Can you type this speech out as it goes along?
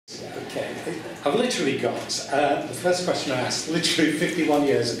Okay, I've literally got the first question I asked literally 51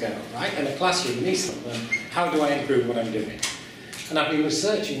 years ago, right, in a classroom in East London, how do I improve what I'm doing? And I've been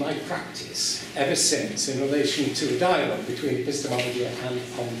researching my practice ever since in relation to a dialogue between epistemology and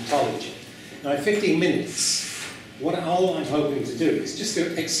ontology. Now in 15 minutes, all I'm hoping to do is just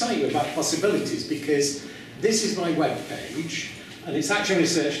to excite you about possibilities, because this is my web page, and it's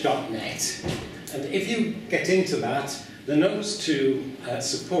actionresearch.net, and if you get into that, the notes to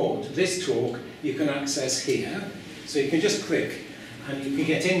support this talk you can access here, so you can just click and you can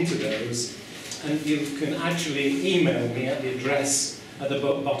get into those, and you can actually email me at the address at the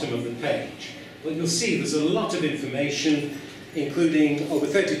bottom of the page. But you'll see there's a lot of information, including over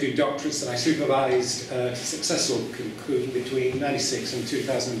 32 doctorates that I supervised to successful conclusion between 1996 and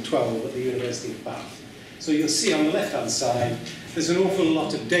 2012 at the University of Bath. So you'll see on the left-hand side there's an awful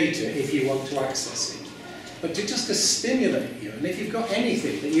lot of data if you want to access it. But just to stimulate you, and if you've got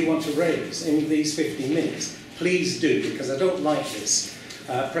anything that you want to raise in these 15 minutes, please do, because I don't like this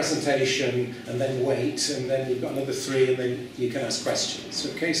presentation and then wait, and then you've got another 3 and then you can ask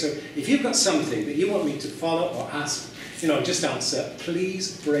questions. Okay, so if you've got something that you want me to follow or ask, just answer,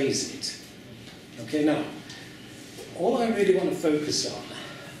 please raise it. Okay, now, all I really want to focus on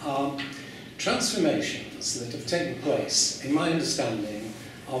are transformations that have taken place, in my understanding,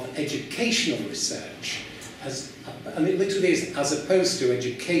 of educational research, and it literally is as opposed to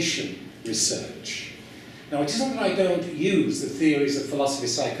education research. Now, it isn't that I don't use the theories of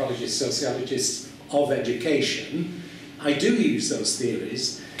philosophers, psychologists, sociologists of education. I do use those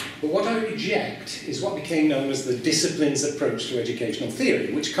theories, but what I reject is what became known as the discipline's approach to educational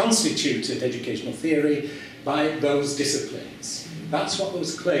theory, which constituted educational theory by those disciplines. That's what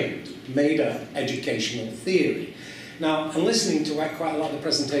was claimed, made up educational theory. Now, I'm listening to quite a lot of the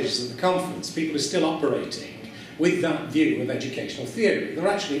presentations at the conference. People are still operating with that view of educational theory. They're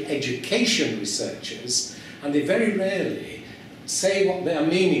actually education researchers, and they very rarely say what they are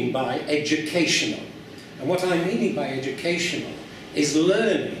meaning by educational. And what I'm meaning by educational is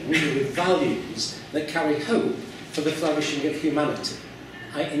learning with values that carry hope for the flourishing of humanity.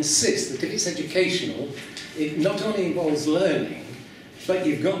 I insist that if it's educational, it not only involves learning, but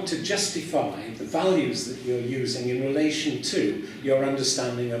you've got to justify the values that you're using in relation to your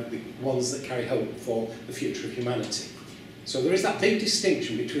understanding of the ones that carry hope for the future of humanity. So there is that big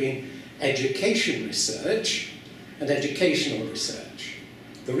distinction between education research and educational research.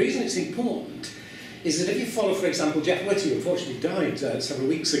 The reason it's important is that if you follow, for example, Jeff Whitty, who unfortunately died several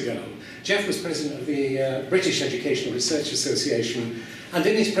weeks ago. Jeff was president of the British Educational Research Association, and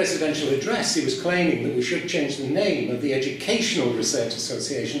in his presidential address he was claiming that we should change the name of the Educational Research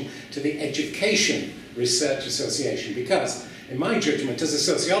Association to the Education Research Association, because, in my judgment as a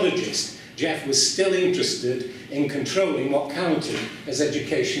sociologist, Jeff was still interested in controlling what counted as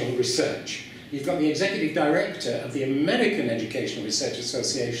educational research. You've got the executive director of the American Educational Research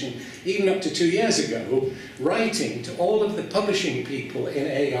Association, even up to 2 years ago, writing to all of the publishing people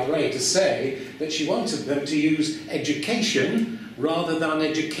in ARA to say that she wanted them to use education rather than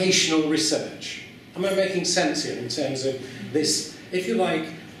educational research. Am I making sense here in terms of this, if you like,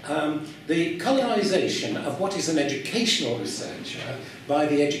 the colonisation of what is an educational researcher by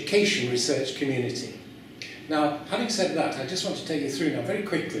the education research community? Now, having said that, I just want to take you through now very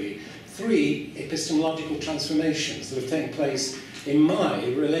quickly 3 epistemological transformations that have taken place in my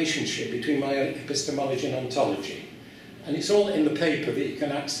relationship between my epistemology and ontology. And it's all in the paper that you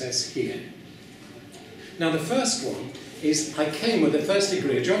can access here. Now, the first one is I came with a first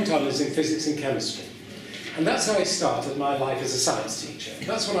degree, a joint honours in physics and chemistry. And that's how I started my life as a science teacher.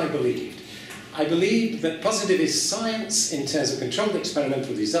 That's what I believed. I believed that positivist science, in terms of controlled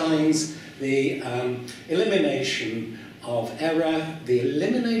experimental designs, the elimination of error, the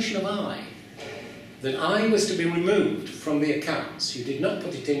elimination of I, that I was to be removed from the accounts. You did not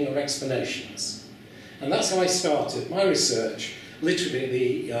put it in your explanations. And that's how I started my research,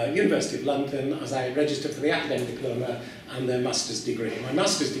 literally at the University of London, as I registered for the academic diploma and the master's degree. My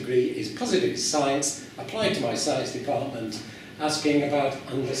master's degree is positivist science, applied to my science department, asking about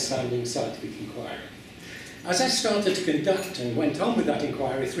understanding scientific inquiry. As I started to conduct and went on with that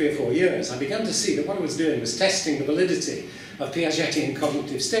inquiry 3 or 4 years, I began to see that what I was doing was testing the validity of Piagetian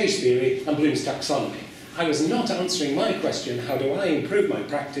cognitive stage theory and Bloom's taxonomy. I was not answering my question, how do I improve my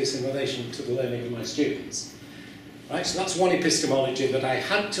practice in relation to the learning of my students? Right, so that's one epistemology that I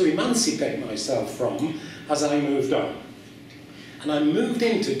had to emancipate myself from as I moved on. And I moved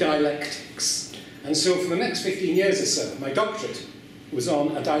into dialectics. And so for the next 15 years or so, my doctorate was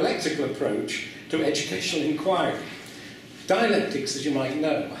on a dialectical approach to educational inquiry. Dialectics, as you might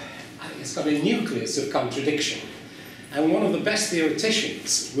know, it's got a nucleus of contradiction. And one of the best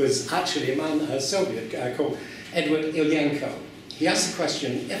theoreticians was actually a man, a Soviet called Edward Ilyenko. He asked the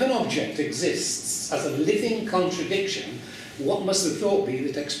question, if an object exists as a living contradiction, what must the thought be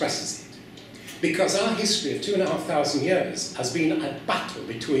that expresses it? Because our history of 2,500 years has been a battle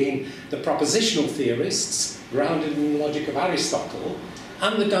between the propositional theorists, grounded in the logic of Aristotle,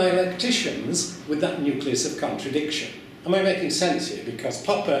 and the dialecticians with that nucleus of contradiction. Am I making sense here? Because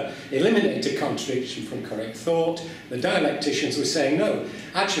Popper eliminated contradiction from correct thought. The dialecticians were saying, no,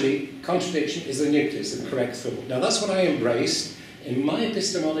 actually, contradiction is the nucleus of correct thought. Now, that's what I embraced in my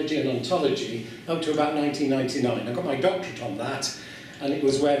epistemology and ontology up to about 1999. I got my doctorate on that, and it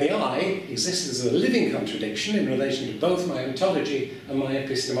was where the I existed as a living contradiction in relation to both my ontology and my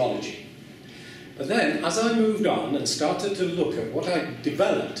epistemology. But then, as I moved on and started to look at what I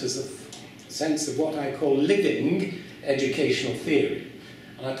developed as a sense of what I call living educational theory,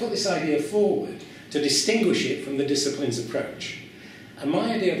 and I put this idea forward to distinguish it from the discipline's approach. And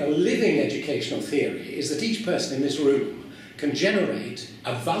my idea of a living educational theory is that each person in this room can generate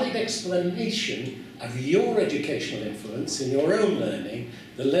a valid explanation of your educational influence in your own learning,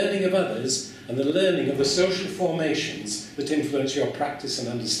 the learning of others, and the learning of the social formations that influence your practice and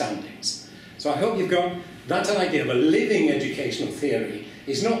understandings. So I hope you've got that idea of a living educational theory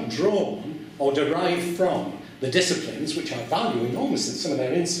is not drawn or derived from the disciplines, which I value enormously in some of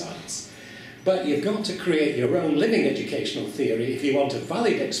their insights, but you've got to create your own living educational theory if you want a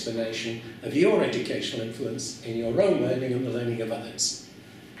valid explanation of your educational influence in your own learning and the learning of others.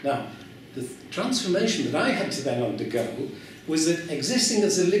 Now, the transformation that I had to then undergo was that existing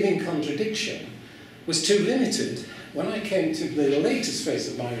as a living contradiction was too limited when I came to the latest phase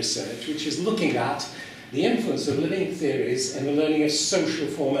of my research, which is looking at the influence of living theories in the learning of social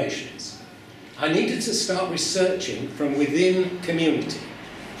formations. I needed to start researching from within community.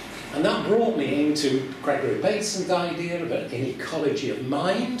 And that brought me into Gregory Bateson's idea of an ecology of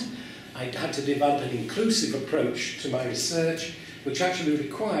mind. I had to develop an inclusive approach to my research, which actually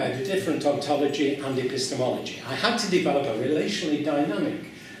required a different ontology and epistemology. I had to develop a relationally dynamic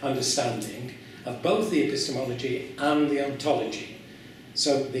understanding of both the epistemology and the ontology.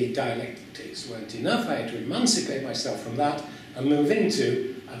 So the dialectics weren't enough. I had to emancipate myself from that and move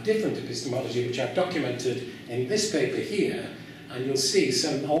into a different epistemology, which I've documented in this paper here, and you'll see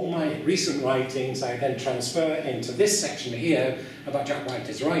all my recent writings I then transfer into this section here about Jack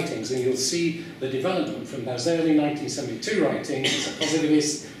Whitehead's writings, and you'll see the development from those early 1972 writings as a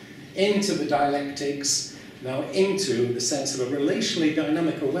positivist into the dialectics, now into the sense of a relationally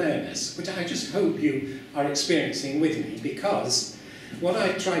dynamic awareness, which I just hope you are experiencing with me, because what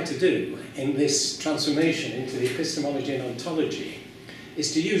I tried to do in this transformation into the epistemology and ontology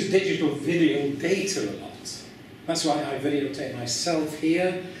is to use digital video data a lot. That's why I videotape myself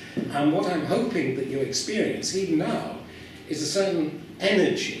here, and what I'm hoping that you experience even now is a certain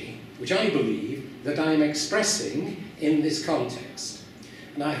energy, which I believe that I'm expressing in this context.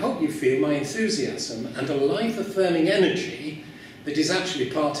 And I hope you feel my enthusiasm and a life-affirming energy that is actually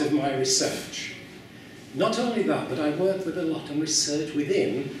part of my research. Not only that, but I work with a lot and research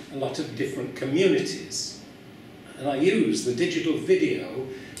within a lot of different communities. And I use the digital video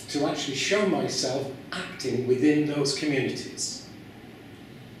to actually show myself acting within those communities.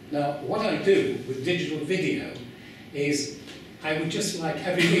 Now, what I do with digital video is I would just like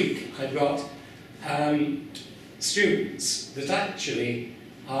every week I've got students that actually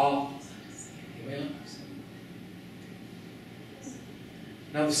are... Here we are.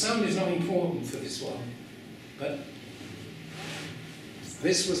 Now, the sound is not important for this one, but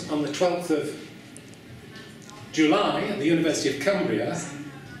this was on the 12th of July at the University of Cumbria.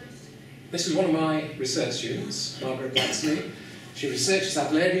 This is one of my research students, Margaret Blatsley. She researches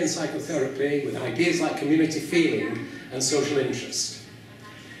Adlerian psychotherapy with ideas like community feeling and social interest.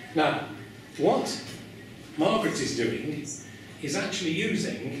 Now, what Margaret is doing is actually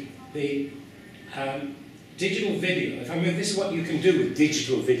using the digital video. If I move, this is what you can do with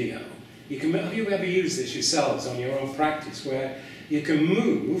digital video. Have you ever used this yourselves on your own practice, where you can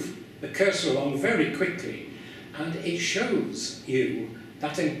move the cursor along very quickly, and it shows you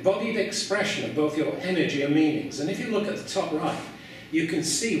that embodied expression of both your energy and meanings. And if you look at the top right, you can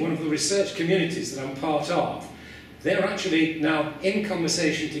see one of the research communities that I'm part of. They're actually now in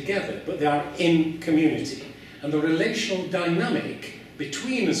conversation together, but they are in community. And the relational dynamic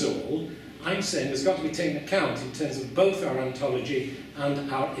between us all, I'm saying, has got to be taken account in terms of both our ontology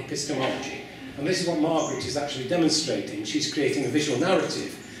and our epistemology. And this is what Margaret is actually demonstrating. She's creating a visual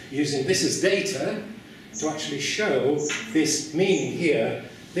narrative using this as data to actually show this meaning here.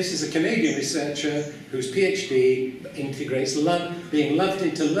 This is a Canadian researcher whose PhD integrates being loved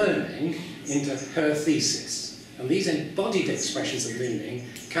into learning into her thesis. And these embodied expressions of meaning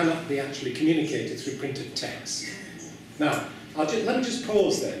cannot be actually communicated through printed text. Now, let me just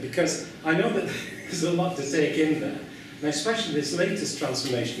pause there, because I know that there's a lot to take in there, and especially this latest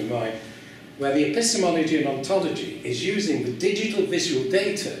transformation of mine, where the epistemology and ontology is using the digital visual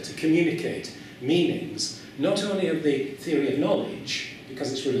data to communicate meanings, not only of the theory of knowledge,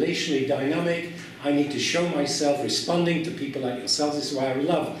 because it's relationally dynamic. I need to show myself responding to people like yourselves. This is why I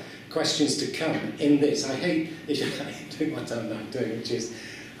love questions to come in this. I hate doing what I'm now doing, which is,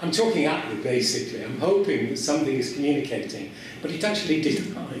 I'm talking at you basically. I'm hoping that something is communicating, but it actually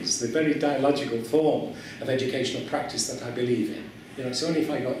denies the very dialogical form of educational practice that I believe in. You know, it's only if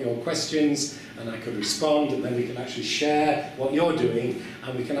I got your questions and I could respond, and then we can actually share what you're doing,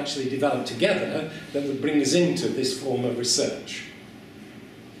 and we can actually develop together, that would bring us into this form of research.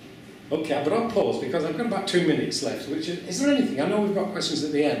 Okay, but I'll pause because I've got about 2 minutes left. Is there anything? I know we've got questions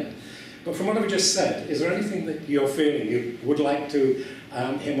at the end, but from what I've just said, is there anything that you're feeling you would like to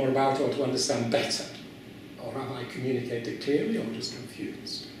hear more about or to understand better? Or have I communicated clearly or just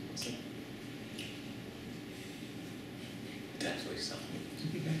confused? Definitely so.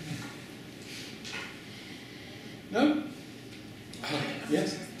 No?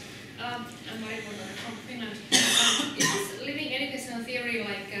 Yes? I'm from Finland. Is this living educational theory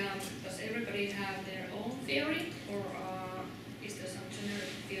like, does everybody have their own theory, or is there some generic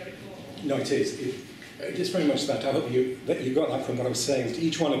theory? No, it is. It is very much that. I hope you got that from what I was saying.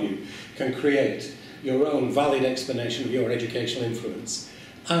 Each one of you can create your own valid explanation of your educational influence,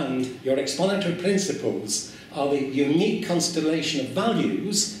 and your explanatory principles are the unique constellation of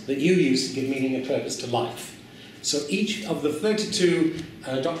values that you use to give meaning and purpose to life. So each of the 32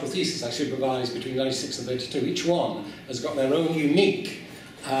 doctoral theses I supervised between 96 and 32, each one has got their own unique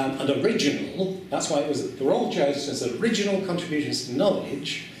and original, that's why they were all chosen as original contributions to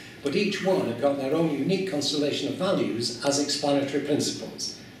knowledge, but each one had got their own unique constellation of values as explanatory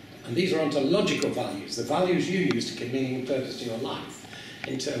principles. And these are ontological values, the values you use to give meaning and purpose to your life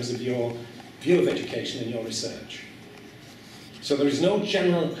in terms of your view of education and your research. So there is no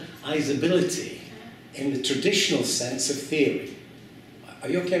generalizability in the traditional sense of theory. Are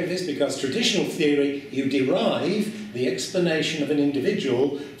you okay with this? Because traditional theory, you derive the explanation of an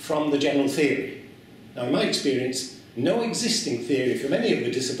individual from the general theory. Now, in my experience, no existing theory from any of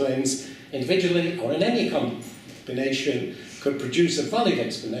the disciplines, individually or in any combination, could produce a valid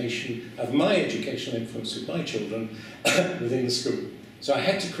explanation of my educational influence with my children within the school. So I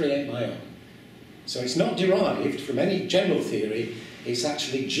had to create my own. So it's not derived from any general theory, it's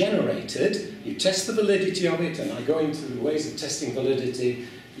actually generated. You test the validity of it, and I go into the ways of testing validity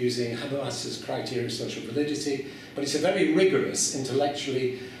using Habermas's criteria of social validity, but it's a very rigorous,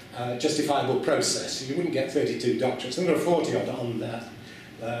 intellectually justifiable process. You wouldn't get 32 doctorates, and there are 40 odd on that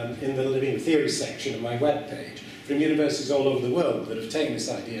in the living theory section of my webpage from universities all over the world that have taken this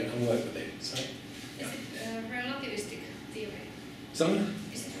idea and worked with it. So, yeah. Is it relativistic theory? Sorry?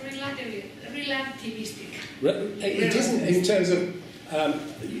 Is it relativistic? It isn't in terms of,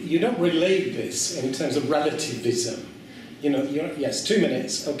 you don't relate this in terms of relativism. You know, yes, 2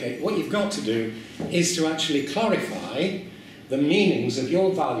 minutes, okay. What you've got to do is to actually clarify the meanings of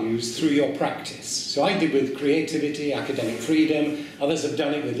your values through your practice. So I did with creativity, academic freedom, others have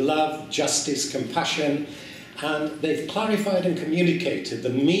done it with love, justice, compassion, and they've clarified and communicated the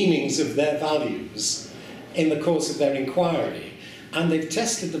meanings of their values in the course of their inquiry. And they've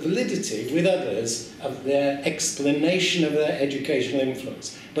tested the validity with others of their explanation of their educational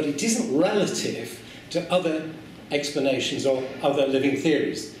influence. But it isn't relative to other explanations or other living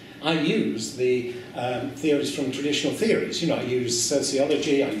theories. I use the theories from traditional theories. You know, I use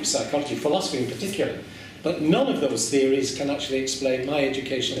sociology, I use psychology, philosophy in particular. But none of those theories can actually explain my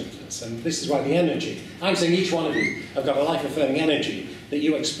educational influence. And this is why the energy, I'm saying each one of you have got a life-affirming energy that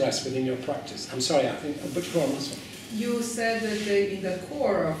you express within your practice. I'm sorry, I think, but go on this one. You said that in the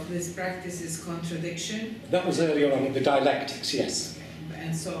core of this practice is contradiction. That was earlier on in the dialectics, yes. Okay.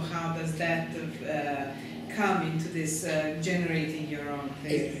 And so how does that come into this generating your own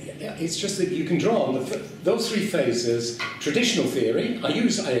theory? It's just that you can draw on those three phases. Traditional theory, I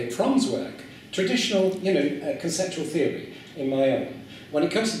use Fromm's work, traditional, conceptual theory in my own. When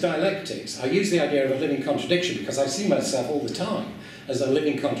it comes to dialectics, I use the idea of a living contradiction because I see myself all the time as a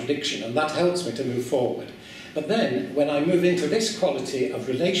living contradiction, and that helps me to move forward. But then, when I move into this quality of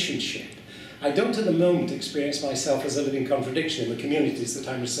relationship, I don't at the moment experience myself as a living contradiction in the communities that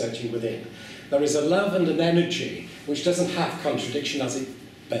I'm researching within. There is a love and an energy which doesn't have contradiction as its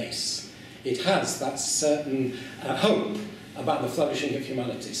base. It has that certain hope about the flourishing of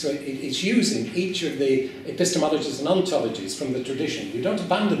humanity. So it's using each of the epistemologies and ontologies from the tradition. You don't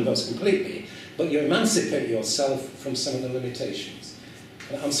abandon those completely, but you emancipate yourself from some of the limitations.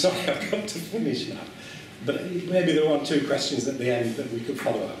 And I'm sorry, I've got to finish now, but maybe there are 1 or 2 questions at the end that we could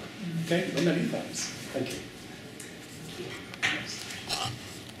follow up. Okay, well, many thanks. Thank you.